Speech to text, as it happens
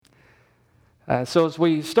So as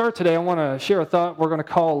we start today, I want to share a thought we're going to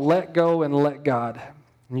call let go and let God.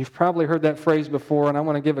 And you've probably heard that phrase before, and I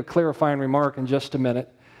want to give a clarifying remark in just a minute.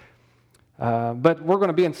 But we're going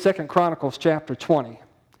to be in 2 Chronicles chapter 20.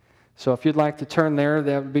 So if you'd like to turn there,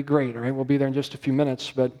 that would be great. All right, we'll be there in just a few minutes.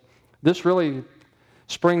 But this really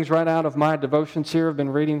springs right out of my devotions here. I've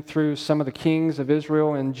been reading through some of the kings of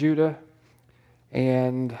Israel and Judah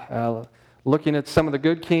and looking at some of the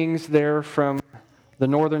good kings there from the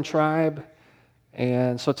northern tribe.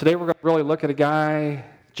 And so today we're going to really look at a guy,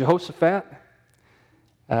 Jehoshaphat,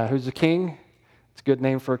 who's a king. It's a good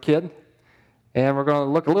name for a kid. And we're going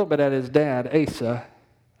to look a little bit at his dad, Asa,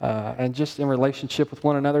 and just in relationship with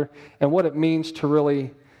one another and what it means to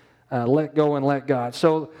really let go and let God.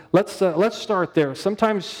 So let's start there.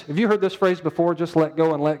 Sometimes, have you heard this phrase before, just let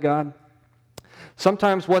go and let God?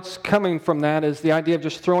 Sometimes what's coming from that is the idea of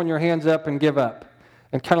just throwing your hands up and give up.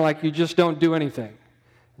 And kind of like you just don't do anything.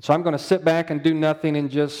 So I'm going to sit back and do nothing and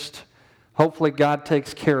just hopefully God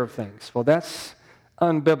takes care of things. Well, that's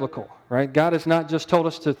unbiblical, right? God has not just told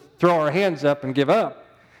us to throw our hands up and give up.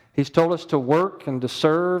 He's told us to work and to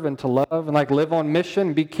serve and to love and live on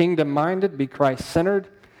mission, be kingdom-minded, be Christ-centered.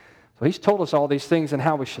 So He's told us all these things and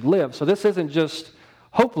how we should live. So this isn't just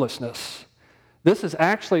hopelessness. This is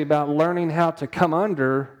actually about learning how to come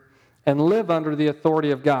under and live under the authority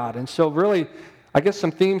of God. And so really, I guess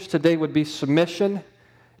some themes today would be submission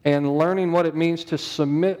and learning what it means to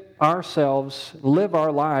submit ourselves, live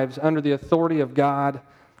our lives under the authority of God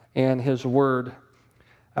and His Word.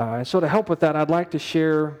 And so to help with that, I'd like to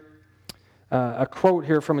share a quote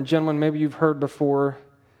here from a gentleman maybe you've heard before.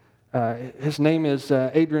 His name is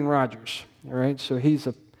Adrian Rogers. All right, so he's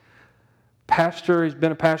a pastor. He's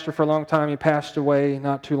been a pastor for a long time. He passed away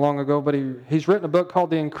not too long ago, but he's written a book called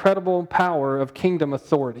The Incredible Power of Kingdom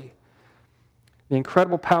Authority. The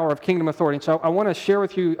incredible power of kingdom authority. And so I want to share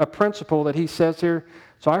with you a principle that he says here.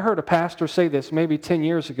 So I heard a pastor say this maybe 10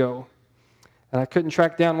 years ago, and I couldn't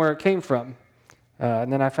track down where it came from.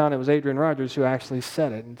 And then I found it was Adrian Rogers who actually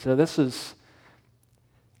said it. And so this is,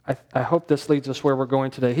 I hope this leads us where we're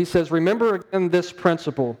going today. He says, remember again this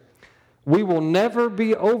principle. We will never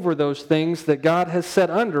be over those things that God has set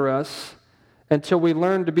under us until we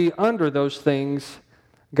learn to be under those things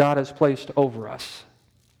God has placed over us.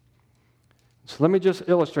 So let me just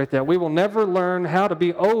illustrate that. We will never learn how to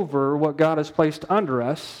be over what God has placed under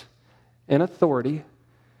us in authority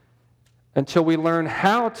until we learn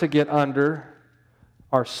how to get under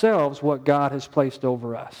ourselves what God has placed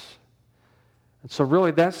over us. And so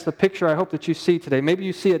really that's the picture I hope that you see today. Maybe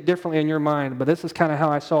you see it differently in your mind, but this is kind of how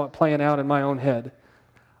I saw it playing out in my own head.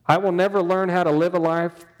 I will never learn how to live a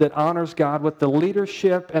life that honors God with the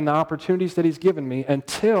leadership and the opportunities that He's given me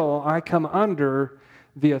until I come under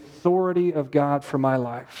the authority of God for my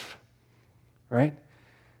life, right?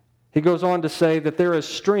 He goes on to say that there is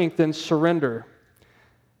strength in surrender.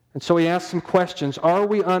 And so he asks some questions. Are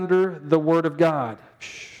we under the Word of God?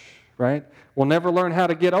 Right? We'll never learn how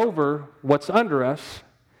to get over what's under us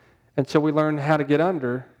until we learn how to get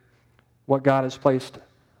under what God has placed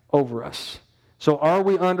over us. So are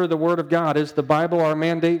we under the Word of God? Is the Bible our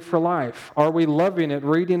mandate for life? Are we loving it,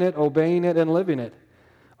 reading it, obeying it, and living it?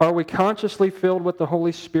 Are we consciously filled with the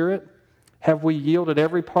Holy Spirit? Have we yielded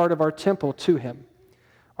every part of our temple to Him?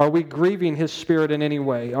 Are we grieving His Spirit in any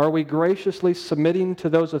way? Are we graciously submitting to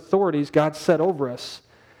those authorities God set over us?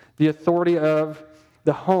 The authority of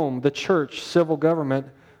the home, the church, civil government,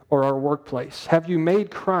 or our workplace? Have you made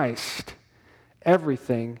Christ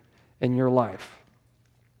everything in your life?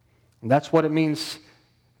 And that's what it means,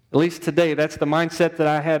 at least today, that's the mindset that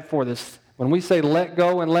I had for this. When we say let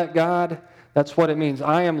go and let God, that's what it means.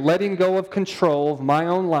 I am letting go of control of my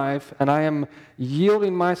own life, and I am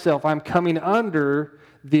yielding myself. I'm coming under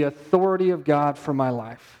the authority of God for my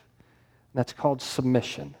life. That's called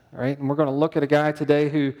submission, all right? And we're going to look at a guy today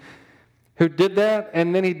who did that,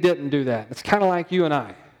 and then he didn't do that. It's kind of like you and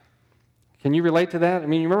I. Can you relate to that? I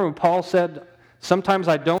mean, you remember when Paul said, sometimes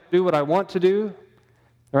I don't do what I want to do,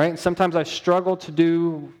 all right? And sometimes I struggle to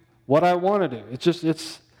do what I want to do.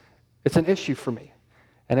 It's an issue for me.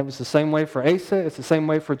 And it was the same way for Asa. It's the same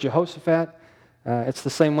way for Jehoshaphat. It's the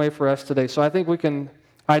same way for us today. So I think we can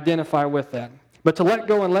identify with that. But to let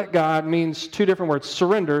go and let God means two different words.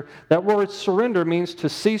 Surrender. That word surrender means to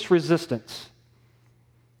cease resistance.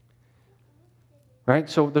 Right?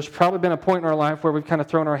 So there's probably been a point in our life where we've kind of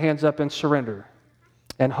thrown our hands up in surrender.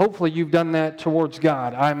 And hopefully you've done that towards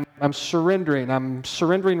God. I'm surrendering. I'm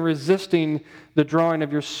surrendering, resisting the drawing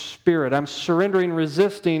of your Spirit. I'm surrendering,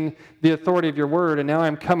 resisting the authority of your Word. And now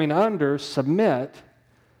I'm coming under, submit.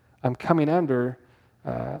 I'm coming under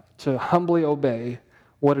to humbly obey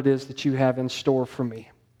what it is that you have in store for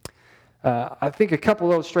me. I think a couple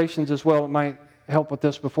of illustrations as well might help with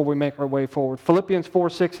this before we make our way forward. Philippians 4,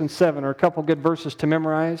 6, and 7 are a couple good verses to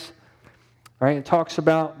memorize. Right? It talks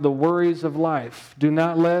about the worries of life. Do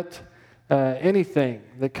not let anything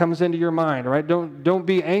that comes into your mind, right? Don't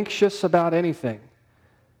be anxious about anything.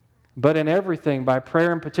 But in everything, by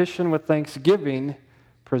prayer and petition with thanksgiving,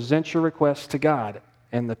 present your requests to God.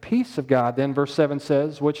 And the peace of God, then verse 7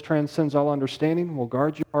 says, which transcends all understanding, will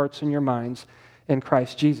guard your hearts and your minds in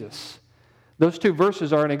Christ Jesus. Those two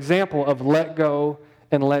verses are an example of let go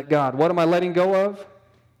and let God. What am I letting go of?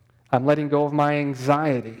 I'm letting go of my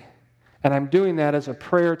anxiety. And I'm doing that as a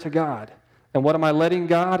prayer to God. And what am I letting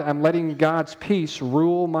God? I'm letting God's peace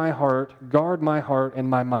rule my heart, guard my heart and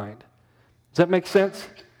my mind. Does that make sense?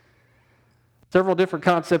 Several different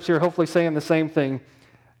concepts here, hopefully saying the same thing.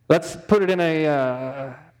 Let's put it in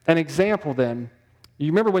an example then. You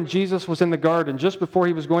remember when Jesus was in the garden just before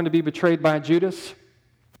he was going to be betrayed by Judas?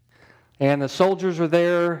 And the soldiers are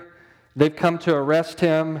there. They've come to arrest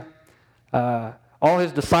him. All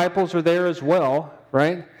his disciples are there as well,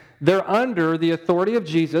 right? They're under the authority of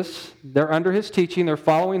Jesus. They're under his teaching. They're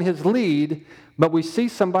following his lead. But we see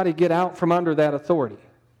somebody get out from under that authority.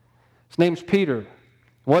 His name's Peter.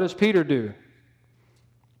 What does Peter do?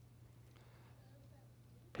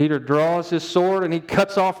 Peter draws his sword and he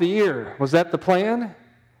cuts off the ear. Was that the plan?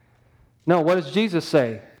 No, what does Jesus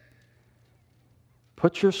say?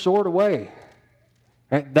 Put your sword away.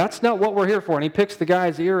 Right? That's not what we're here for. And he picks the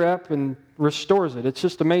guy's ear up and restores it. It's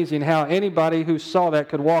just amazing how anybody who saw that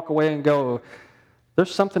could walk away and go,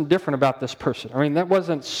 there's something different about this person. I mean, that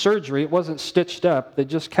wasn't surgery. It wasn't stitched up. They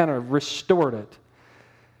just kind of restored it.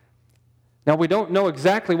 Now, we don't know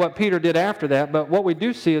exactly what Peter did after that, but what we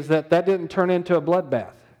do see is that didn't turn into a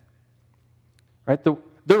bloodbath. Right?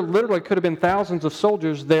 There literally could have been thousands of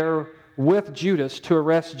soldiers there with Judas to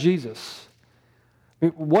arrest Jesus. I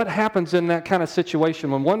mean, what happens in that kind of situation?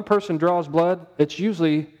 When one person draws blood, it's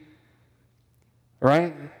usually,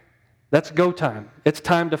 right? That's go time. It's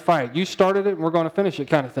time to fight. You started it and we're going to finish it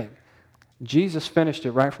kind of thing. Jesus finished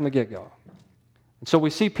it right from the get-go. And so we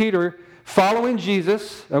see Peter following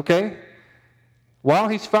Jesus, okay? While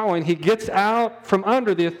he's following, he gets out from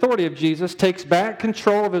under the authority of Jesus, takes back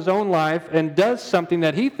control of his own life, and does something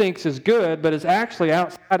that he thinks is good, but is actually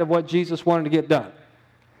outside of what Jesus wanted to get done.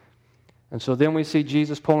 And so then we see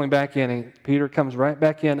Jesus pulling back in, and Peter comes right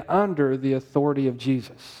back in under the authority of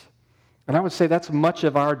Jesus. And I would say that's much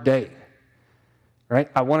of our day, right?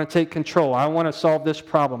 I want to take control. I want to solve this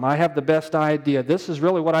problem. I have the best idea. This is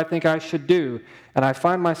really what I think I should do. And I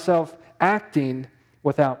find myself acting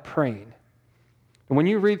without praying. And when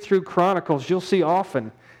you read through Chronicles, you'll see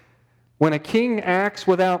often when a king acts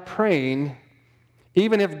without praying,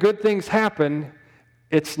 even if good things happen,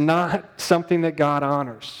 it's not something that God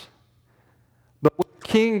honors. But when the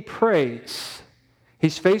king prays,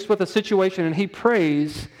 he's faced with a situation and he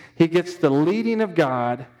prays, he gets the leading of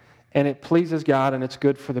God, and it pleases God and it's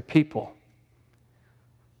good for the people.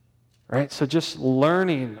 Right? So just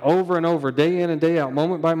learning over and over, day in and day out,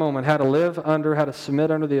 moment by moment, how to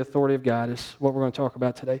submit under the authority of God is what we're going to talk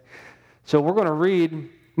about today. So we're going to read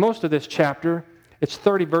most of this chapter. It's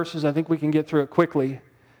 30 verses. I think we can get through it quickly.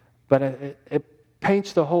 But it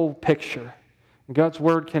paints the whole picture. God's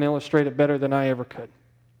Word can illustrate it better than I ever could.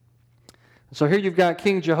 So here you've got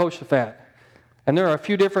King Jehoshaphat. And there are a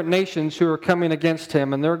few different nations who are coming against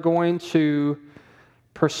him, and they're going to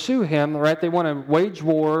pursue him, right? They want to wage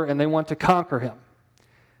war and they want to conquer him.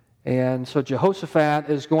 And so Jehoshaphat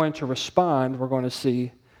is going to respond, we're going to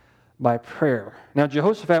see, by prayer. Now,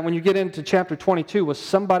 Jehoshaphat, when you get into chapter 22, was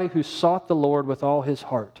somebody who sought the Lord with all his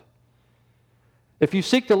heart. If you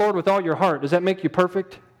seek the Lord with all your heart, does that make you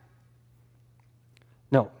perfect?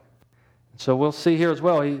 No. So we'll see here as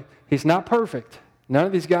well, he's not perfect. None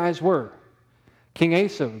of these guys were. King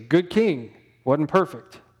Asa, good king, wasn't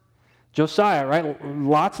perfect. Josiah, right?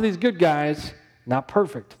 Lots of these good guys, not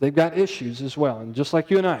perfect. They've got issues as well, and just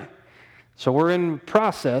like you and I. So we're in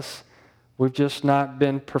process. We've just not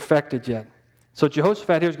been perfected yet. So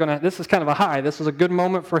Jehoshaphat here is going to, this is kind of a high. This is a good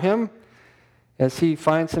moment for him as he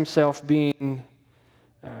finds himself being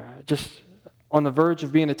just on the verge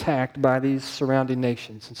of being attacked by these surrounding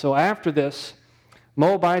nations. And so after this,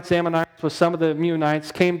 Moabites, Ammonites, with some of the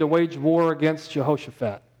Meunites came to wage war against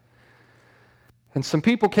Jehoshaphat. And some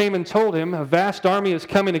people came and told him, a vast army is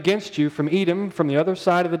coming against you from Edom, from the other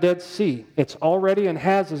side of the Dead Sea. It's already in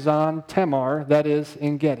Hazazon Tamar, that is,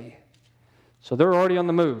 in Gedi. So they're already on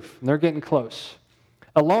the move, and they're getting close.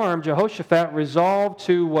 Alarmed, Jehoshaphat resolved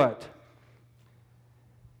to what?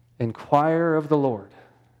 Inquire of the Lord.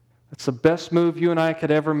 That's the best move you and I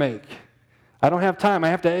could ever make. I don't have time. I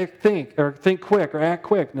have to think quick or act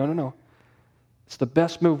quick. No. It's the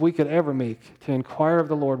best move we could ever make, to inquire of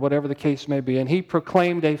the Lord, whatever the case may be. And he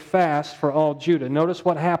proclaimed a fast for all Judah. Notice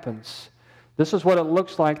what happens. This is what it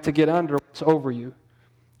looks like to get under what's over you.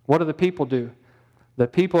 What do the people do? The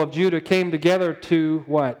people of Judah came together to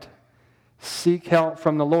what? Seek help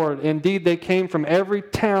from the Lord. Indeed, they came from every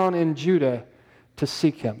town in Judah to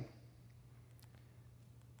seek him.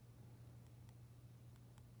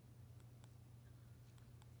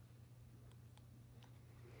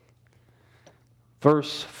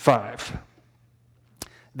 Verse 5.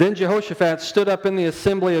 Then Jehoshaphat stood up in the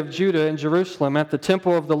assembly of Judah in Jerusalem at the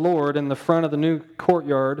temple of the Lord in the front of the new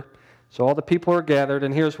courtyard. So all the people are gathered,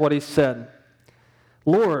 and here's what he said.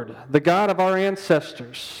 Lord, the God of our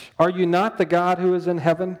ancestors, are you not the God who is in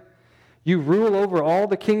heaven? You rule over all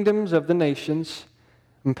the kingdoms of the nations,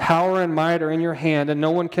 and power and might are in your hand, and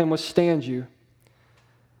no one can withstand you.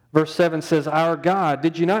 Verse 7 says, Our God,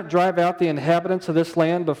 did you not drive out the inhabitants of this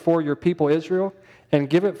land before your people Israel, and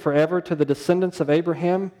give it forever to the descendants of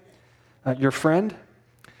Abraham, your friend?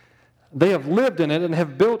 They have lived in it and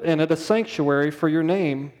have built in it a sanctuary for your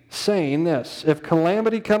name, saying this, If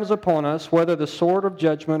calamity comes upon us, whether the sword of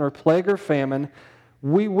judgment or plague or famine,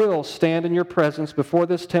 we will stand in your presence before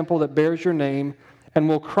this temple that bears your name, and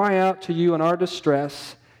will cry out to you in our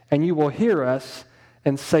distress, and you will hear us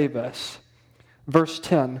and save us. Verse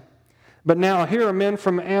 10, But now here are men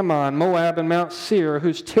from Ammon, Moab, and Mount Seir,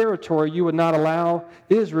 whose territory you would not allow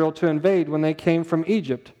Israel to invade when they came from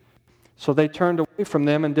Egypt. So they turned away from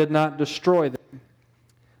them and did not destroy them.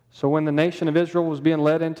 So when the nation of Israel was being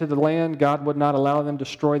led into the land, God would not allow them to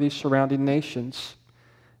destroy these surrounding nations.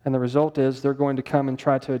 And the result is they're going to come and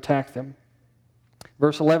try to attack them.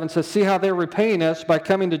 Verse 11 says, See how they're repaying us by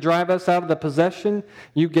coming to drive us out of the possession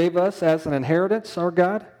you gave us as an inheritance, our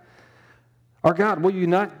God? Our God, will you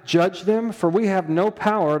not judge them? For we have no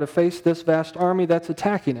power to face this vast army that's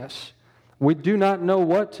attacking us. We do not know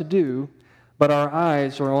what to do, but our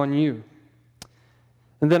eyes are on you.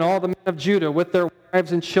 And then all the men of Judah, with their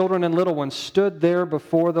wives and children and little ones, stood there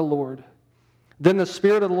before the Lord. Then the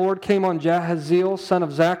Spirit of the Lord came on Jahaziel, son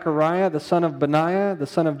of Zechariah, the son of Benaiah, the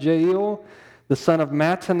son of Jael, the son of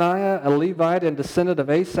Mattaniah, a Levite and descendant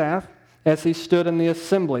of Asaph, as he stood in the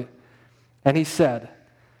assembly. And he said,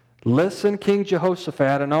 Listen, King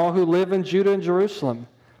Jehoshaphat, and all who live in Judah and Jerusalem.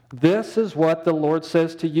 This is what the Lord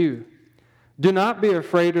says to you. Do not be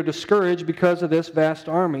afraid or discouraged because of this vast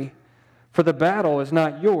army, for the battle is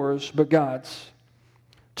not yours, but God's.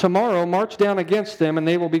 Tomorrow march down against them, and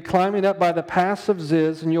they will be climbing up by the pass of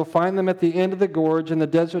Ziz, and you'll find them at the end of the gorge in the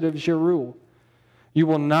desert of Jeruel. You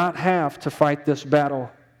will not have to fight this battle.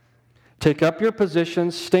 Take up your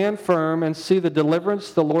positions, stand firm, and see the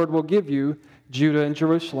deliverance the Lord will give you, Judah and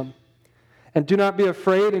Jerusalem. And do not be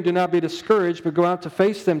afraid and do not be discouraged, but go out to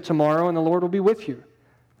face them tomorrow, and the Lord will be with you.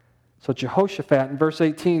 So Jehoshaphat in verse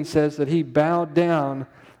 18 says that he bowed down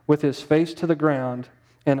with his face to the ground,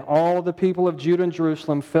 and all the people of Judah and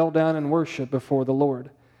Jerusalem fell down and worshiped before the Lord.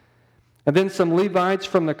 And then some Levites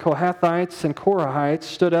from the Kohathites and Korahites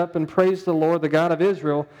stood up and praised the Lord, the God of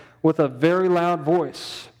Israel, with a very loud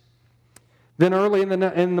voice. Then early in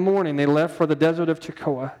the morning they left for the desert of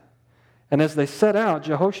Tekoa. And as they set out,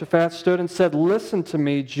 Jehoshaphat stood and said, Listen to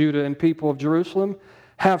me, Judah and people of Jerusalem.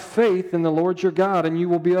 Have faith in the Lord your God, and you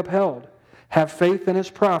will be upheld. Have faith in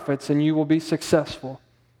his prophets, and you will be successful.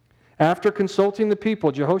 After consulting the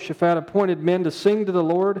people, Jehoshaphat appointed men to sing to the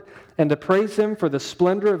Lord and to praise him for the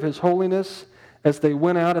splendor of his holiness as they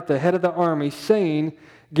went out at the head of the army, saying,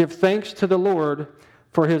 Give thanks to the Lord,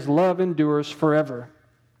 for his love endures forever.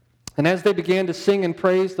 And as they began to sing and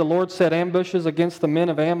praise, the Lord set ambushes against the men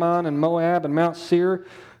of Ammon and Moab and Mount Seir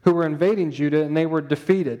who were invading Judah, and they were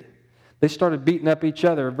defeated. They started beating up each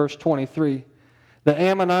other, verse 23. The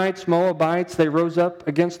Ammonites, Moabites, they rose up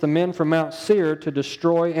against the men from Mount Seir to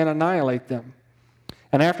destroy and annihilate them.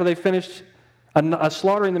 And after they finished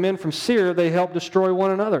slaughtering the men from Seir, they helped destroy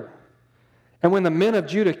one another. And when the men of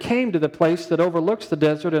Judah came to the place that overlooks the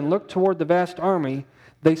desert and looked toward the vast army,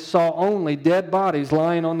 they saw only dead bodies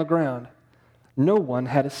lying on the ground. No one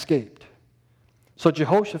had escaped. So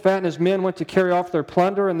Jehoshaphat and his men went to carry off their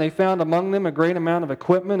plunder, and they found among them a great amount of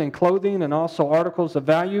equipment and clothing and also articles of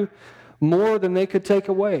value, more than they could take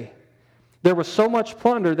away. There was so much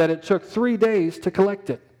plunder that it took 3 days to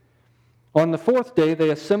collect it. On the 4th day,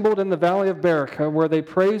 they assembled in the valley of Berachah, where they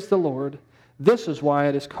praised the Lord. This is why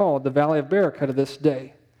it is called the valley of Berachah to this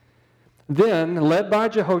day. Then, led by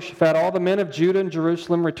Jehoshaphat, all the men of Judah and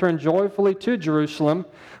Jerusalem returned joyfully to Jerusalem,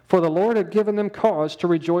 for the Lord had given them cause to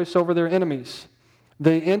rejoice over their enemies.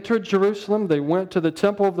 They entered Jerusalem. They went to the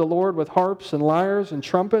temple of the Lord with harps and lyres and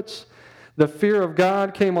trumpets. The fear of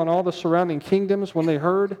God came on all the surrounding kingdoms when they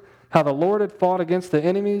heard how the Lord had fought against the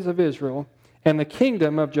enemies of Israel, and the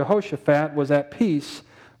kingdom of Jehoshaphat was at peace,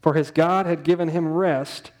 for his God had given him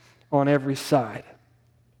rest on every side.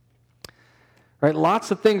 Right? Lots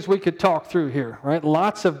of things we could talk through here, right?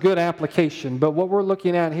 Lots of good application. But what we're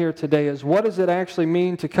looking at here today is, what does it actually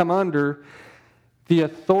mean to come under the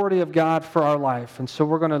authority of God for our life? And so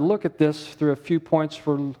we're going to look at this through a few points.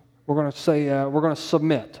 We're going to say, we're going to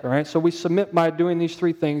submit. All right? So we submit by doing these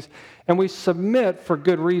three things, and we submit for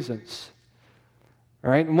good reasons. All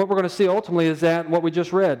right? And what we're going to see ultimately is that what we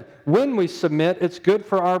just read. When we submit, it's good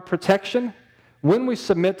for our protection. When we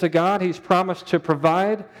submit to God, He's promised to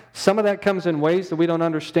provide. Some of that comes in ways that we don't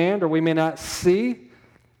understand or we may not see,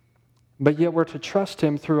 but yet we're to trust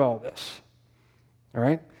Him through all this. All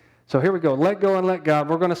right? So here we go. Let go and let God.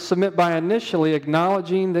 We're going to submit by initially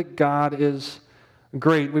acknowledging that God is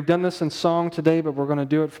great. We've done this in song today, but we're going to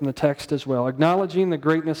do it from the text as well. Acknowledging the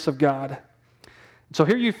greatness of God. So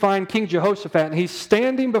here you find King Jehoshaphat, and he's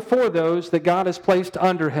standing before those that God has placed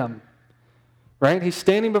under him. Right? He's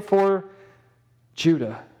standing before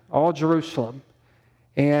Judah, all Jerusalem,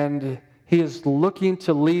 and he is looking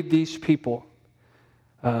to lead these people.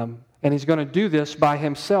 And he's going to do this by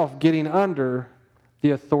himself, getting under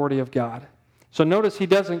the authority of God. So notice he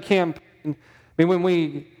doesn't campaign. I mean, when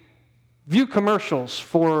we view commercials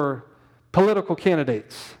for political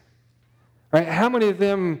candidates, right? How many of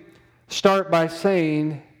them start by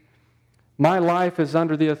saying, "My life is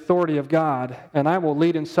under the authority of God, and I will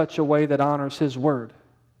lead in such a way that honors His word"?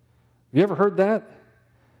 Have you ever heard that?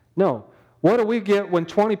 No. What do we get when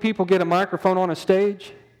 20 people get a microphone on a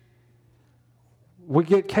stage? We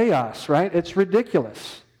get chaos, right? It's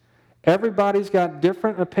ridiculous. Everybody's got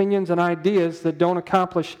different opinions and ideas that don't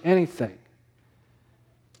accomplish anything.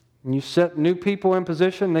 And you set new people in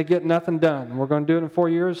position, they get nothing done. We're going to do it in 4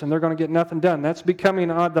 years, and they're going to get nothing done. That's becoming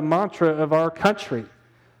the mantra of our country.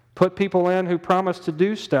 Put people in who promise to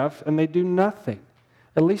do stuff, and they do nothing,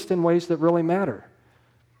 at least in ways that really matter.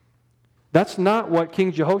 That's not what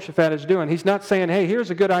King Jehoshaphat is doing. He's not saying, "Hey,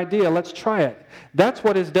 here's a good idea, let's try it." That's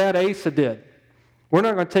what his dad Asa did. We're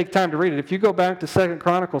not going to take time to read it. If you go back to 2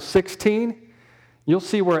 Chronicles 16, you'll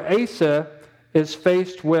see where Asa is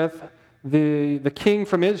faced with the king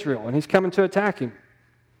from Israel, and he's coming to attack him.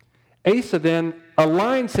 Asa then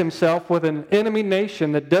aligns himself with an enemy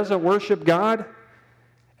nation that doesn't worship God,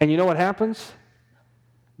 and you know what happens?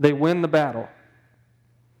 They win the battle.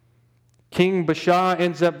 King Baasha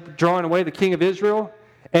ends up drawing away the king of Israel,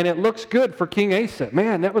 and it looks good for King Asa.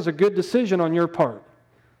 Man, that was a good decision on your part.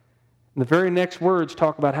 And the very next words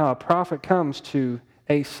talk about how a prophet comes to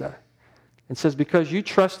Asa and says, "Because you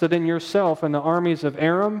trusted in yourself and the armies of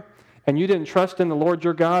Aram, and you didn't trust in the Lord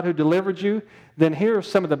your God who delivered you, then here are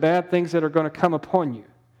some of the bad things that are going to come upon you."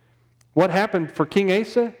 What happened for King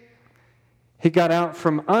Asa? He got out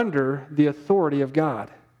from under the authority of God.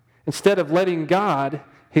 Instead of letting God,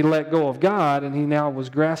 he let go of God, and he now was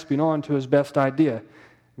grasping on to his best idea.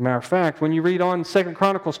 Matter of fact, when you read on 2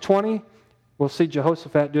 Chronicles 20, we'll see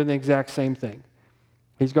Jehoshaphat doing the exact same thing.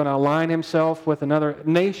 He's going to align himself with another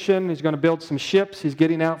nation. He's going to build some ships. He's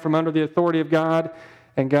getting out from under the authority of God,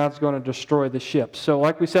 and God's going to destroy the ships. So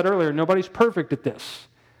like we said earlier, nobody's perfect at this.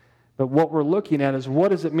 But what we're looking at is,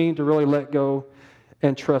 what does it mean to really let go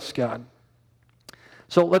and trust God?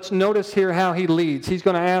 So let's notice here how he leads. He's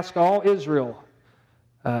going to ask all Israel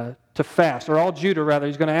to fast, or all Judah rather.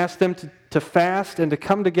 He's going to ask them to fast and to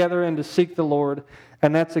come together and to seek the Lord,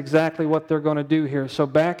 and that's exactly what they're going to do here. So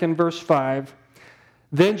back in verse 5,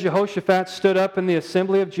 "Then Jehoshaphat stood up in the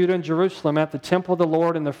assembly of Judah and Jerusalem at the temple of the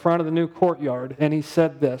Lord in the front of the new courtyard, and he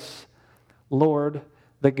said this, 'Lord,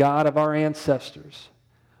 the God of our ancestors,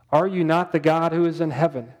 are you not the God who is in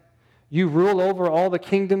heaven? You rule over all the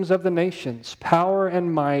kingdoms of the nations. Power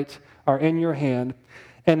and might are in your hand,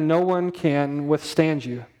 and no one can withstand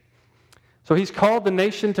you.'" So he's called the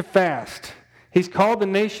nation to fast. He's called the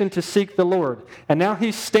nation to seek the Lord. And now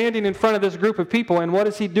he's standing in front of this group of people, and what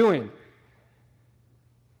is he doing?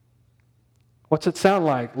 What's it sound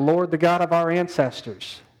like? "Lord, the God of our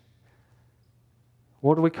ancestors."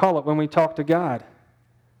 What do we call it when we talk to God?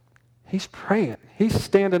 He's praying. He's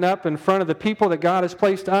standing up in front of the people that God has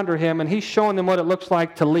placed under him, and he's showing them what it looks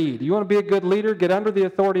like to lead. You want to be a good leader? Get under the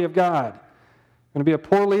authority of God. You want to be a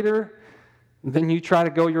poor leader? Then you try to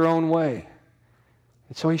go your own way.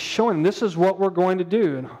 And so he's showing them this is what we're going to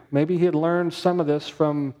do. And maybe he had learned some of this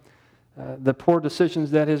from the poor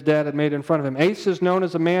decisions that his dad had made in front of him. Asa is known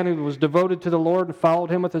as a man who was devoted to the Lord and followed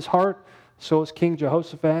him with his heart. So is King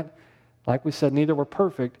Jehoshaphat. Like we said, neither were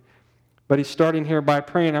perfect. But he's starting here by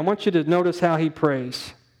praying. I want you to notice how he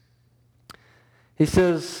prays. He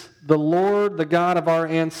says, the Lord, the God of our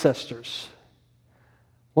ancestors.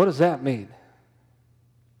 What does that mean?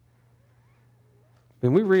 I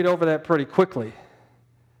mean, we read over that pretty quickly.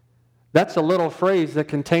 That's a little phrase that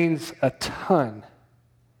contains a ton.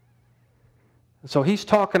 So he's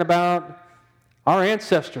talking about our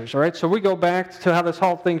ancestors, all right? So we go back to how this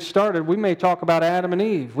whole thing started. We may talk about Adam and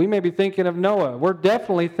Eve. We may be thinking of Noah. We're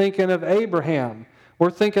definitely thinking of Abraham. We're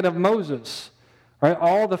thinking of Moses, all right?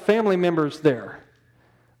 All the family members there.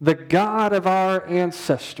 The God of our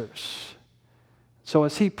ancestors. So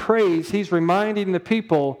as he prays, he's reminding the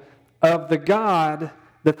people of the God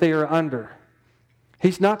that they are under.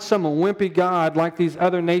 He's not some wimpy God like these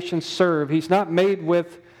other nations serve. He's not made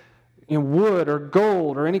with wood or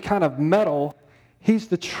gold or any kind of metal. He's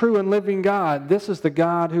the true and living God. This is the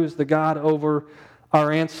God who is the God over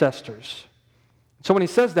our ancestors. So when he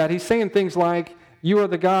says that, he's saying things like, you are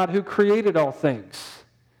the God who created all things.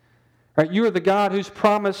 Right? You are the God who's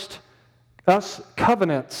promised us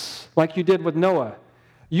covenants like you did with Noah.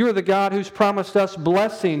 You are the God who's promised us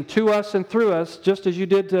blessing to us and through us, just as you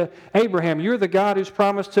did to Abraham. You're the God who's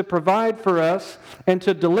promised to provide for us and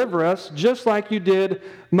to deliver us, just like you did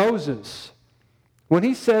Moses. When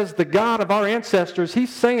he says the God of our ancestors, he's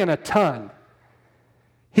saying a ton.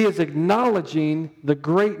 He is acknowledging the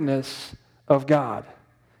greatness of God.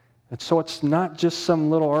 And so it's not just some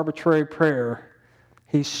little arbitrary prayer.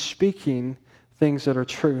 He's speaking things that are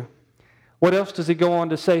true. What else does he go on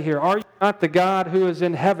to say here? Are you not the God who is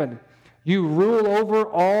in heaven? You rule over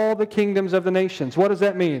all the kingdoms of the nations. What does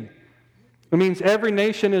that mean? It means every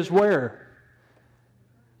nation is where?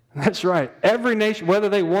 That's right. Every nation, whether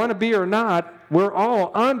they want to be or not, we're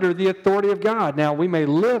all under the authority of God. Now, we may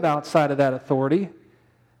live outside of that authority,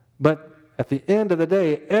 but at the end of the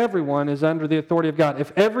day, everyone is under the authority of God.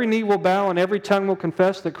 If every knee will bow and every tongue will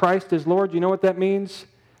confess that Christ is Lord, you know what that means?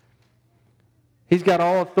 He's got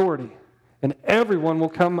all authority. And everyone will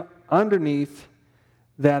come underneath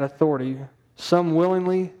that authority. Some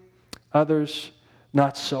willingly, others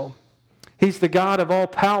not so. He's the God of all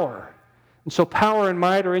power. And so power and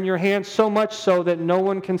might are in your hands, so much so that no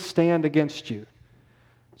one can stand against you.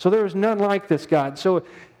 So there is none like this God. So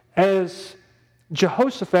as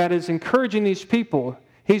Jehoshaphat is encouraging these people,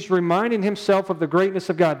 he's reminding himself of the greatness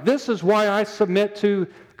of God. This is why I submit to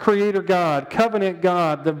Creator God, Covenant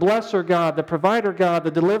God, the Blesser God, the Provider God, the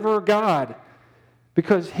Deliverer God,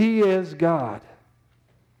 because He is God.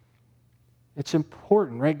 It's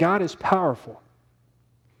important, right? God is powerful.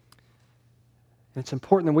 It's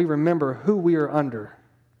important that we remember who we are under.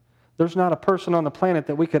 There's not a person on the planet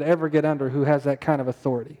that we could ever get under who has that kind of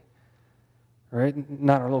authority. Right?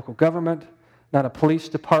 Not our local government, not a police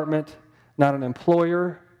department, not an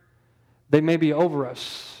employer. They may be over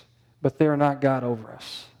us, but they are not God over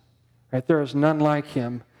us. Right? There is none like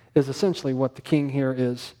Him, is essentially what the king here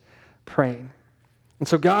is praying. And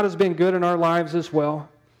so God has been good in our lives as well.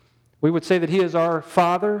 We would say that He is our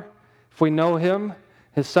Father if we know Him.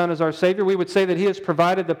 His Son is our Savior. We would say that He has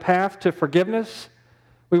provided the path to forgiveness.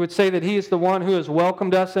 We would say that He is the one who has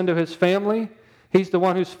welcomed us into His family. He's the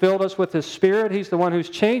one who's filled us with His Spirit. He's the one who's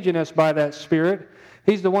changing us by that Spirit.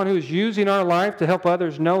 He's the one who's using our life to help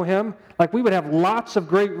others know Him. Like, we would have lots of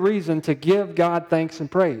great reason to give God thanks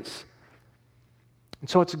and praise. And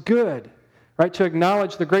so it's good, right, to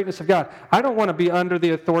acknowledge the greatness of God. I don't want to be under the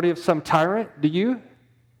authority of some tyrant. Do you?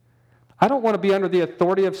 I don't want to be under the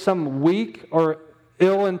authority of some weak or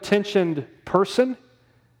ill-intentioned person.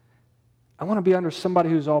 I want to be under somebody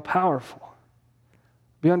who's all-powerful.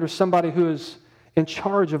 Be under somebody who is in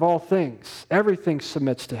charge of all things. Everything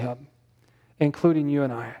submits to Him, including you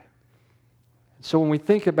and I. So when we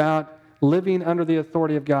think about living under the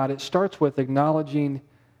authority of God, it starts with acknowledging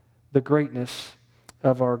the greatness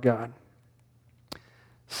of our God.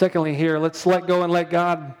 Secondly here, let's let go and let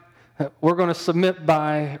God. We're going to submit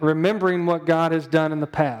by remembering what God has done in the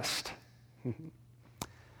past.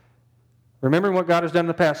 Remembering what God has done in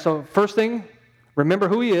the past. So first thing, remember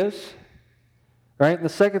who He is. Right? And the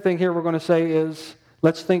second thing here we're going to say is,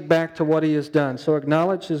 let's think back to what He has done. So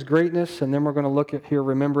acknowledge His greatness, and then we're going to look at here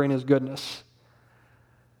remembering His goodness.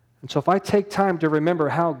 And so if I take time to remember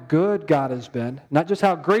how good God has been, not just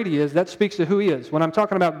how great He is, that speaks to who He is. When I'm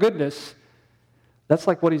talking about goodness, that's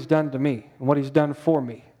like what He's done to me and what He's done for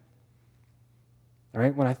me. All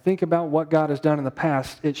right? When I think about what God has done in the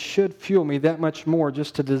past, it should fuel me that much more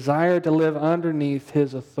just to desire to live underneath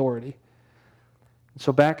His authority.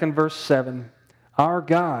 So back in verse 7, our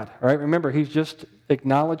God, all right? Remember, He's just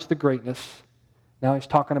acknowledged the greatness. Now He's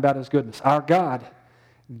talking about His goodness. Our God,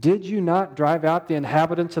 did you not drive out the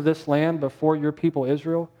inhabitants of this land before your people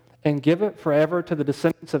Israel and give it forever to the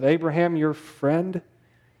descendants of Abraham, your friend?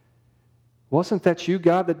 Wasn't that you,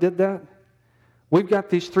 God, that did that? We've got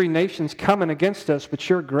these three nations coming against us, but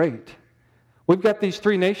you're great. We've got these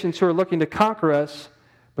three nations who are looking to conquer us,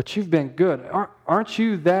 but you've been good. Aren't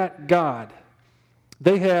you that God?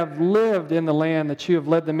 They have lived in the land that you have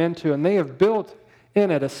led them into, and they have built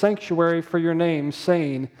in it a sanctuary for your name,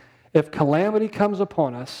 saying, if calamity comes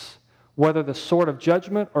upon us, whether the sword of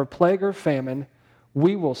judgment or plague or famine,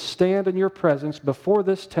 we will stand in your presence before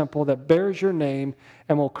this temple that bears your name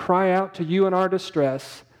and will cry out to you in our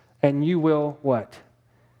distress, and you will what?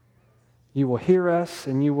 You will hear us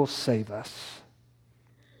and you will save us.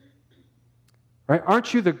 Right?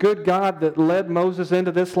 Aren't you the good God that led Moses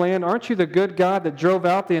into this land? Aren't you the good God that drove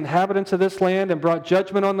out the inhabitants of this land and brought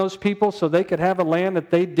judgment on those people so they could have a land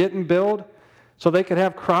that they didn't build, so they could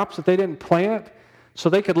have crops that they didn't plant, so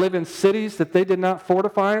they could live in cities that they did not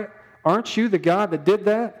fortify? Aren't you the God that did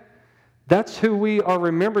that? That's who we are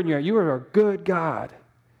remembering you. You are a good God.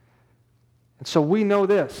 And so we know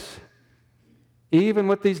this. Even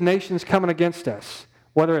with these nations coming against us,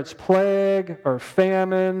 whether it's plague or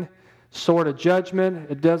famine, sword of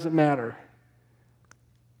judgment, it doesn't matter.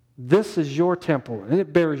 This is your temple, and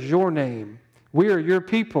it bears your name. We are your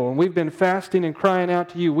people, and we've been fasting and crying out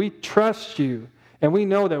to you. We trust you, and we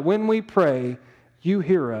know that when we pray, you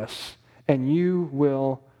hear us, and you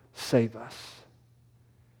will save us.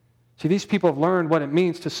 See, these people have learned what it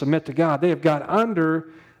means to submit to God. They have got under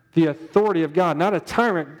the authority of God, not a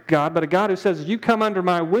tyrant God, but a God who says, if you come under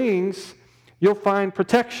my wings, you'll find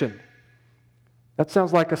protection. That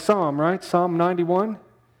sounds like a psalm, right? Psalm 91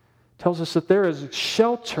 tells us that there is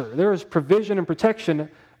shelter, there is provision and protection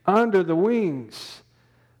under the wings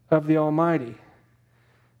of the Almighty.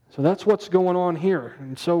 So that's what's going on here.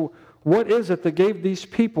 And so what is it that gave these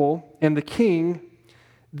people and the king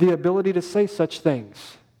the ability to say such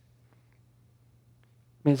things?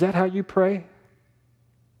 I mean, is that how you pray?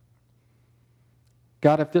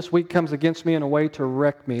 God, if this week comes against me in a way to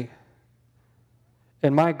wreck me,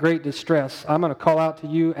 in my great distress, I'm going to call out to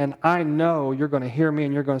you, and I know you're going to hear me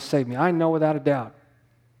and you're going to save me. I know without a doubt.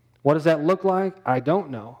 What does that look like? I don't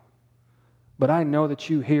know. But I know that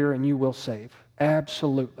you hear and you will save.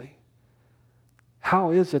 Absolutely. How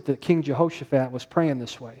is it that King Jehoshaphat was praying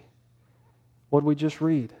this way? What did we just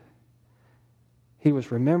read? He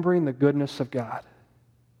was remembering the goodness of God.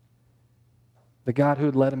 The God who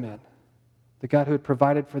had let him in. The God who had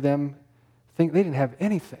provided for them. They didn't have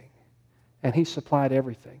anything. And he supplied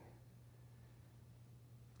everything.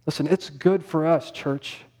 Listen, it's good for us,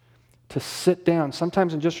 church, to sit down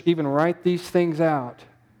sometimes and just even write these things out,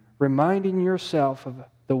 reminding yourself of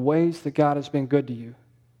the ways that God has been good to you.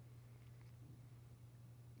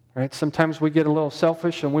 Right? Sometimes we get a little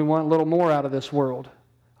selfish and we want a little more out of this world.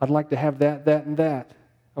 I'd like to have that, that, and that.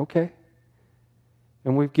 Okay?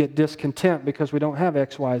 And we get discontent because we don't have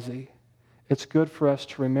X, Y, Z. It's good for us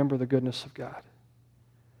to remember the goodness of God.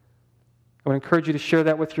 I would encourage you to share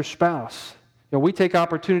that with your spouse. You know, we take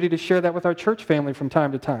opportunity to share that with our church family from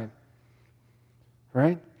time to time.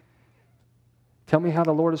 Right? Tell me how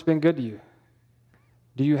the Lord has been good to you.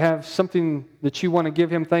 Do you have something that you want to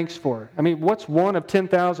give him thanks for? I mean, what's one of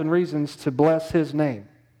 10,000 reasons to bless his name?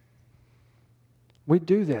 We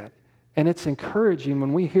do that. And it's encouraging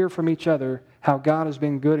when we hear from each other how God has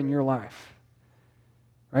been good in your life.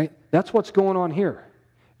 Right? That's what's going on here.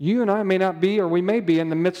 You and I may not be, or we may be in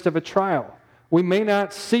the midst of a trial. We may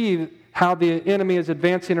not see how the enemy is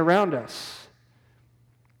advancing around us.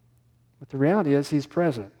 But the reality is he's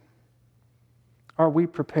present. Are we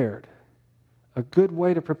prepared? A good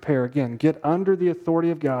way to prepare, again, get under the authority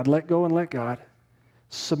of God, let go and let God,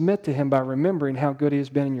 submit to him by remembering how good he has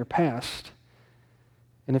been in your past.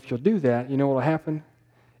 And if you'll do that, you know what will happen?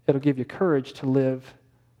 It'll give you courage to live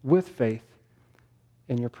with faith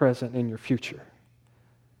in your present and your future.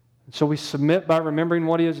 So we submit by remembering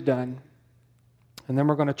what he has done. And then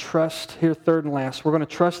we're going to trust, here third and last, we're going to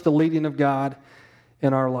trust the leading of God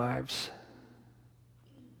in our lives.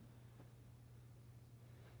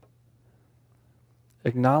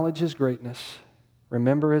 Acknowledge his greatness,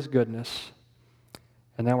 remember his goodness,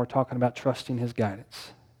 and now we're talking about trusting his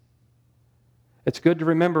guidance. It's good to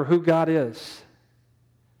remember who God is,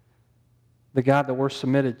 the God that we're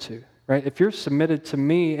submitted to. Right? If you're submitted to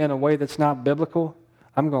me in a way that's not biblical,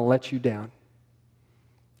 I'm going to let you down.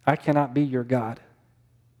 I cannot be your God.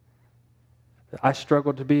 I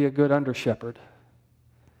struggle to be a good under-shepherd.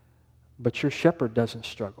 But your shepherd doesn't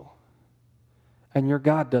struggle. And your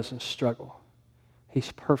God doesn't struggle.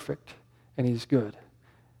 He's perfect and he's good.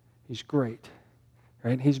 He's great.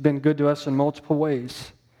 Right? He's been good to us in multiple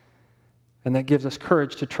ways. And that gives us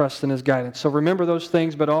courage to trust in his guidance. So remember those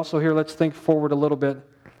things, but also here let's think forward a little bit.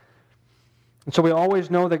 And so we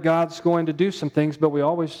always know that God's going to do some things, but we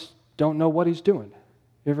always don't know what He's doing.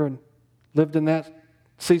 You ever lived in that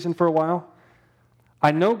season for a while?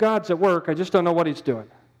 I know God's at work, I just don't know what He's doing.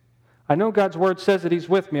 I know God's Word says that He's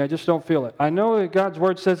with me, I just don't feel it. I know that God's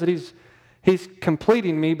Word says that He's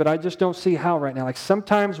completing me, but I just don't see how right now. Like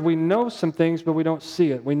sometimes we know some things, but we don't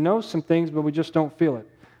see it. We know some things, but we just don't feel it.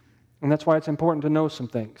 And that's why it's important to know some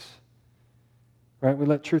things. Right? We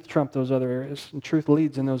let truth trump those other areas, and truth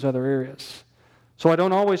leads in those other areas. So I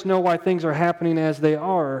don't always know why things are happening as they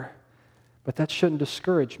are, but that shouldn't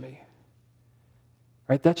discourage me.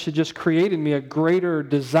 Right? That should just create in me a greater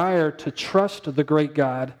desire to trust the great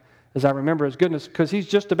God as I remember His goodness, because He's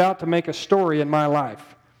just about to make a story in my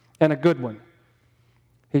life, and a good one.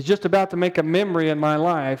 He's just about to make a memory in my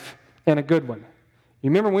life, and a good one. You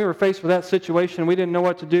remember when we were faced with that situation, we didn't know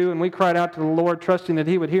what to do, and we cried out to the Lord, trusting that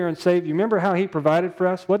He would hear and save. You remember how He provided for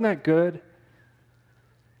us? Wasn't that good?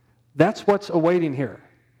 That's what's awaiting here.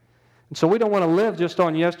 And so we don't want to live just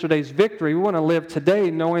on yesterday's victory. We want to live today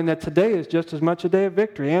knowing that today is just as much a day of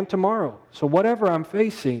victory, and tomorrow. So whatever I'm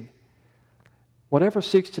facing, whatever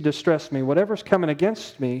seeks to distress me, whatever's coming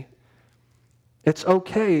against me, it's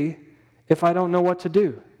okay if I don't know what to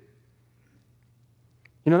do.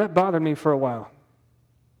 You know, that bothered me for a while.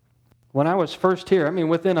 When I was first here,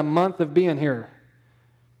 within a month of being here,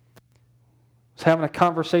 I was having a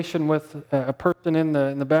conversation with a person in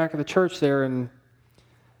the back of the church there, and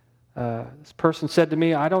this person said to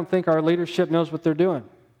me, I don't think our leadership knows what they're doing.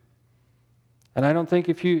 And I don't think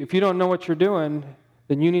if you don't know what you're doing,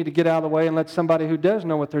 then you need to get out of the way and let somebody who does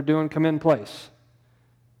know what they're doing come in place.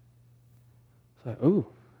 So, ooh.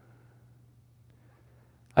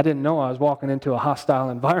 I didn't know I was walking into a hostile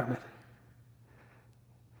environment.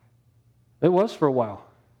 It was for a while.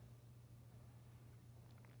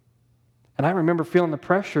 And I remember feeling the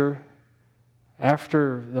pressure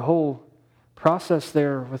after the whole process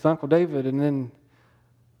there with Uncle David, and then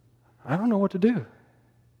I don't know what to do.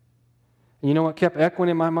 And you know what kept echoing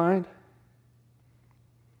in my mind?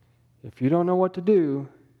 If you don't know what to do,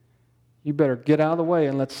 you better get out of the way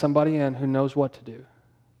and let somebody in who knows what to do.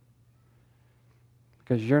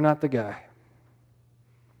 Because you're not the guy.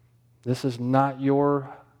 This is not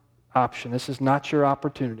your option. This is not your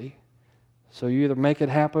opportunity. So you either make it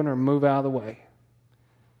happen or move out of the way.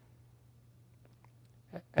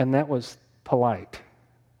 And that was polite.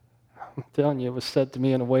 I'm telling you, it was said to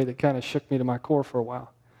me in a way that kind of shook me to my core for a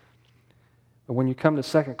while. But when you come to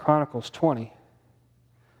 2 Chronicles 20,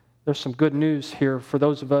 there's some good news here for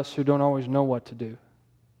those of us who don't always know what to do.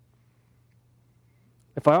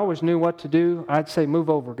 If I always knew what to do, I'd say, move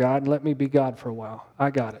over, God, and let me be God for a while.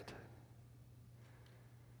 I got it.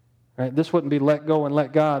 Right? This wouldn't be let go and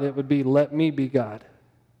let God. It would be let me be God.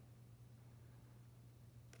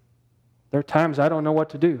 There are times I don't know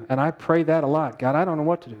what to do, and I pray that a lot. God, I don't know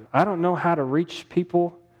what to do. I don't know how to reach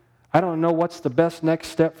people. I don't know what's the best next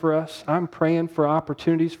step for us. I'm praying for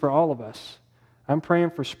opportunities for all of us. I'm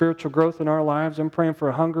praying for spiritual growth in our lives. I'm praying for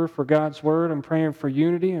a hunger for God's Word. I'm praying for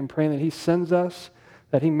unity. I'm praying that He sends us,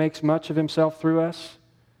 that He makes much of Himself through us.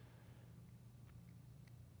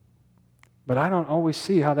 But I don't always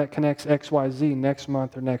see how that connects XYZ next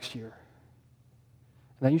month or next year.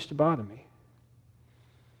 And that used to bother me.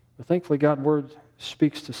 But thankfully, God's Word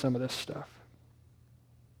speaks to some of this stuff.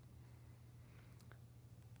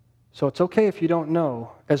 So it's okay if you don't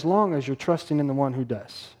know, as long as you're trusting in the one who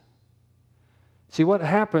does. See, what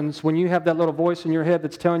happens when you have that little voice in your head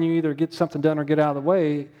that's telling you either get something done or get out of the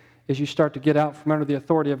way is you start to get out from under the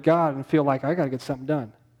authority of God and feel like, I got to get something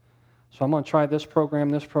done. So I'm going to try this program,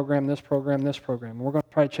 this program, this program, this program. And we're going to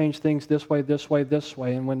try to change things this way, this way, this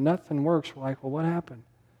way. And when nothing works, we're like, well, what happened?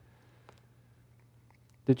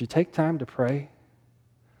 Did you take time to pray?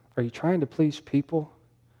 Are you trying to please people?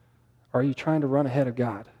 Or are you trying to run ahead of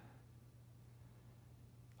God?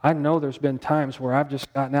 I know there's been times where I've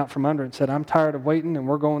just gotten out from under and said, I'm tired of waiting and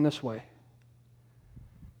we're going this way.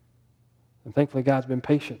 And thankfully God's been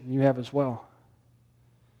patient, and you have as well.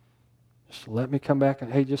 Just let me come back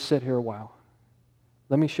and, hey, just sit here a while.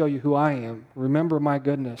 Let me show you who I am. Remember my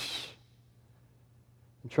goodness.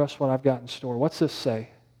 And trust what I've got in store. What's this say?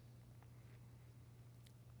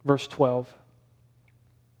 Verse 12.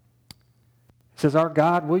 It says, our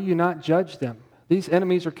God, will you not judge them? These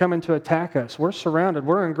enemies are coming to attack us. We're surrounded.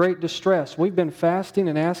 We're in great distress. We've been fasting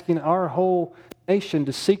and asking our whole nation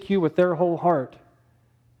to seek you with their whole heart.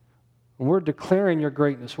 And we're declaring your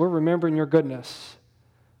greatness. We're remembering your goodness.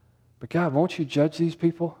 But God, won't you judge these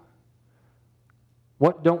people?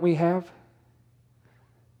 What don't we have?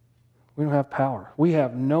 We don't have power. We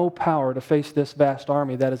have no power to face this vast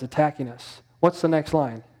army that is attacking us. What's the next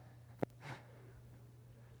line?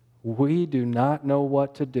 We do not know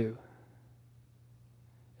what to do.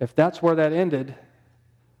 If that's where that ended,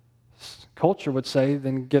 culture would say,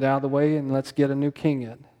 then get out of the way and let's get a new king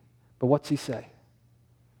in. But what's he say?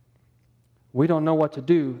 We don't know what to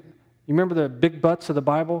do. You remember the big buts of the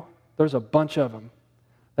Bible? There's a bunch of them.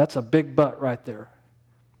 That's a big but right there.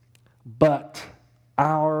 But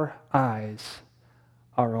our eyes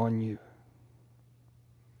are on you.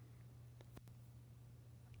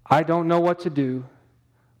 I don't know what to do,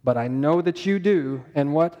 but I know that you do.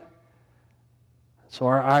 And what? So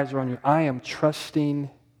our eyes are on you. I am trusting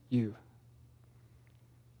you.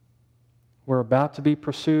 We're about to be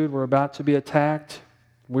pursued. We're about to be attacked.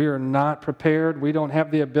 We are not prepared. We don't have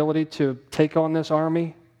the ability to take on this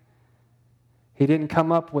army. He didn't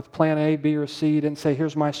come up with plan A, B, or C. He didn't say,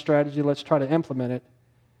 here's my strategy, let's try to implement it.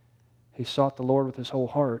 He sought the Lord with his whole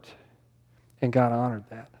heart, and God honored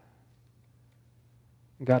that.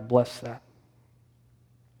 God blessed that.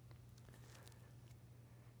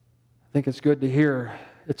 I think it's good to hear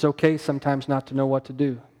it's okay sometimes not to know what to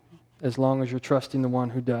do, as long as you're trusting the one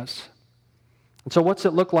who does. And so what's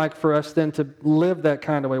it look like for us then to live that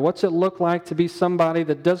kind of way? What's it look like to be somebody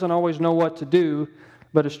that doesn't always know what to do,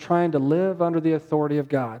 but is trying to live under the authority of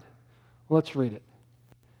God? Well, let's read it.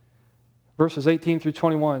 Verses 18 through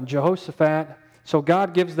 21. Jehoshaphat, so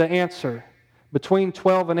God gives the answer. Between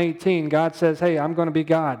 12 and 18, God says, hey, I'm going to be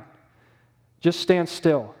God. Just stand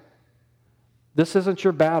still. This isn't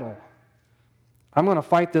your battle. I'm going to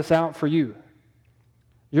fight this out for you.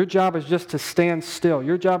 Your job is just to stand still.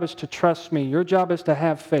 Your job is to trust me. Your job is to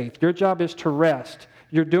have faith. Your job is to rest.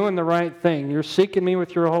 You're doing the right thing. You're seeking me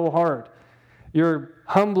with your whole heart. You're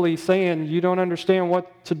humbly saying you don't understand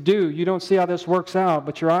what to do. You don't see how this works out,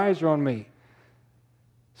 but your eyes are on me.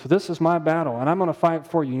 So this is my battle, and I'm going to fight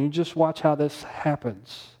for you. And you just watch how this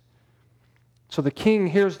happens. So the king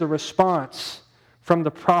hears the response from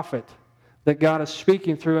the prophet that God is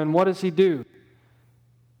speaking through, and what does he do?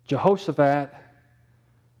 Jehoshaphat,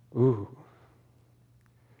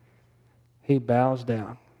 he bows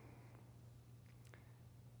down.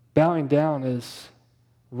 Bowing down is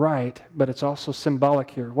right, but it's also symbolic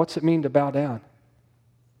here. What's it mean to bow down?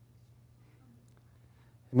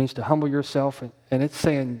 It means to humble yourself, and it's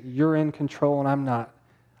saying you're in control and I'm not.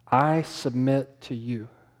 I submit to you.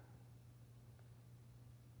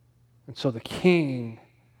 And so the king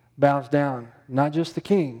bows down, not just the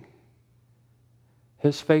king,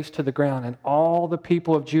 his face to the ground, and all the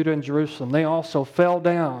people of Judah and Jerusalem, they also fell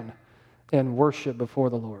down and worshiped before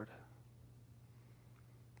the Lord.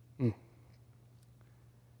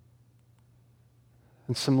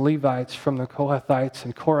 And some Levites from the Kohathites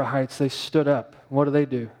and Korahites, they stood up. What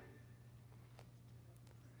do?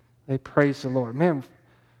 They praised the Lord. Man,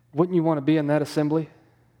 wouldn't you want to be in that assembly?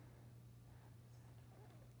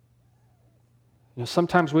 You know,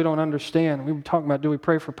 sometimes we don't understand. We were talking about, do we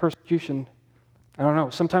pray for persecution? I don't know.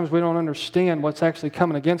 Sometimes we don't understand what's actually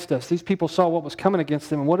coming against us. These people saw what was coming against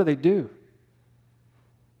them, and what do?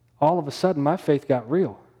 All of a sudden, my faith got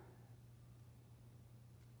real.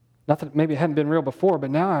 Not that maybe it hadn't been real before,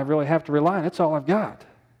 but now I really have to rely on it. It's all I've got.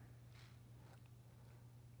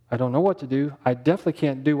 I don't know what to do. I definitely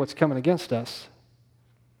can't do what's coming against us.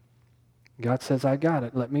 God says, I got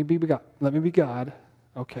it. Let me be God. Let me be God.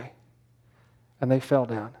 Okay. And they fell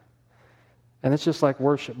down. And it's just like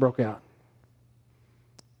worship broke out.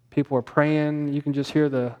 People are praying. You can just hear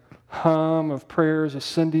the hum of prayers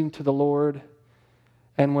ascending to the Lord.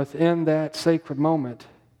 And within that sacred moment,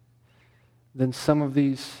 then some of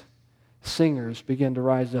these singers begin to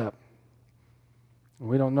rise up.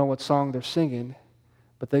 We don't know what song they're singing,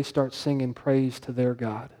 but they start singing praise to their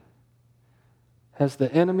God. Has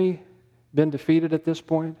the enemy been defeated at this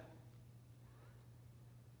point?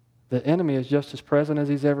 The enemy is just as present as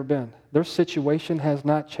he's ever been. Their situation has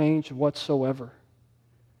not changed whatsoever.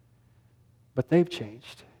 But they've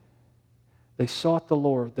changed. They sought the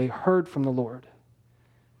Lord. They heard from the Lord.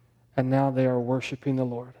 And now they are worshiping the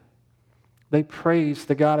Lord. They praised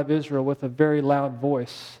the God of Israel with a very loud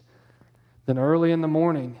voice. Then early in the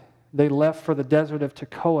morning, they left for the desert of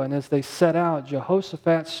Tekoa. And as they set out,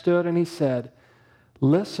 Jehoshaphat stood and he said,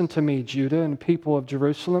 listen to me, Judah and people of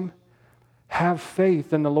Jerusalem. Have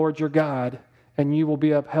faith in the Lord your God, and you will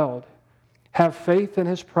be upheld. Have faith in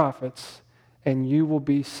his prophets, and you will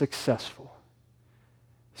be successful.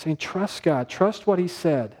 He's saying, trust God. Trust what he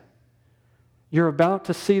said. You're about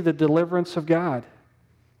to see the deliverance of God.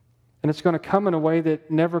 And it's going to come in a way that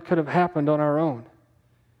never could have happened on our own.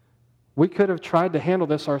 We could have tried to handle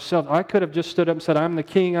this ourselves. I could have just stood up and said, I'm the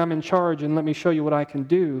king, I'm in charge, and let me show you what I can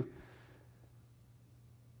do.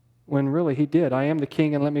 When really he did. I am the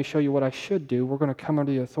king, and let me show you what I should do. We're going to come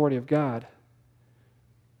under the authority of God.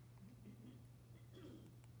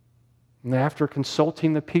 And after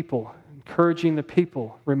consulting the people, encouraging the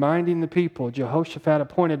people, reminding the people, Jehoshaphat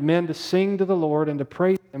appointed men to sing to the Lord and to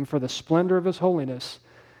praise Him for the splendor of His holiness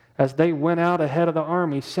as they went out ahead of the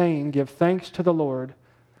army, saying, "Give thanks to the Lord,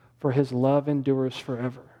 for His love endures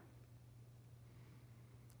forever."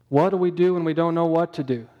 What do we do when we don't know what to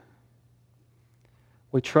do?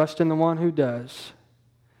 We trust in the one who does,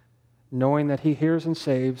 knowing that He hears and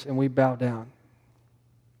saves, and we bow down.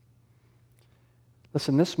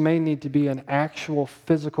 Listen, this may need to be an actual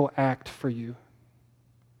physical act for you.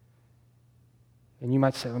 And you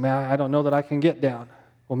might say, well, man, I don't know that I can get down.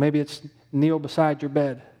 Well, maybe it's kneel beside your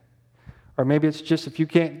bed. Or maybe it's just if you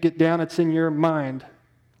can't get down, it's in your mind.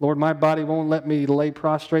 Lord, my body won't let me lay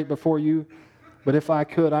prostrate before you, but if I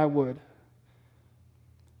could, I would.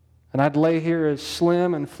 And I'd lay here as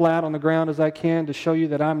slim and flat on the ground as I can to show you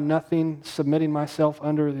that I'm nothing, submitting myself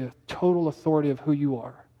under the total authority of who you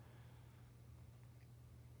are.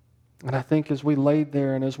 And I think as we laid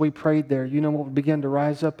there and as we prayed there, you know what would begin to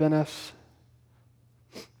rise up in us?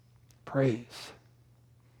 Praise.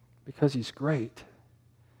 Because He's great.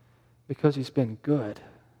 Because He's been good.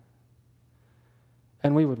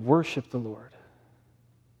 And we would worship the Lord.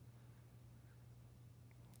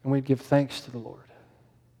 And we'd give thanks to the Lord.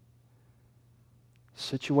 The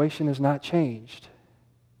situation has not changed,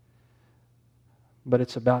 but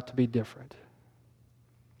it's about to be different.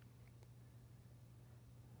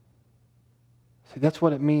 See, that's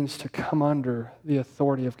what it means to come under the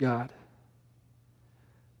authority of God.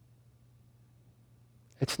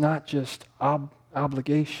 It's not just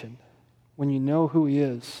obligation. When you know who He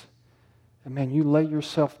is, and man, you lay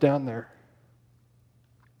yourself down there.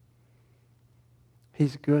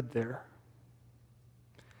 He's good there.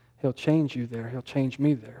 He'll change you there. He'll change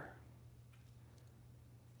me there.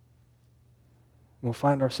 We'll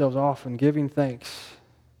find ourselves often giving thanks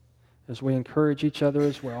as we encourage each other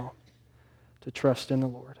as well to trust in the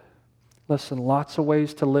Lord. Listen, lots of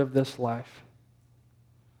ways to live this life.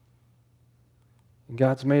 And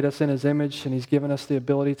God's made us in His image, and He's given us the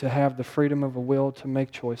ability to have the freedom of a will to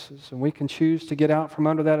make choices. And we can choose to get out from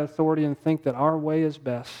under that authority and think that our way is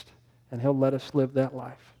best, and He'll let us live that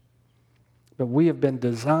life. But we have been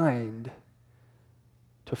designed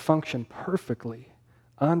to function perfectly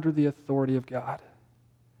under the authority of God,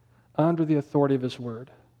 under the authority of His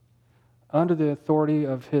Word, under the authority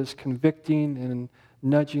of His convicting and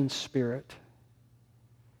nudging Spirit.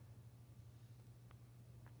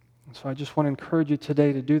 And so I just want to encourage you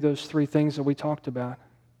today to do those three things that we talked about.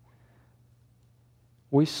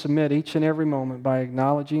 We submit each and every moment by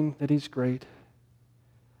acknowledging that He's great,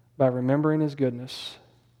 by remembering His goodness,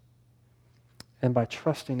 and by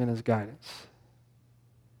trusting in His guidance.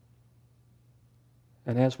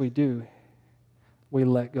 And as we do, we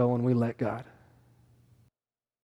let go and we let God.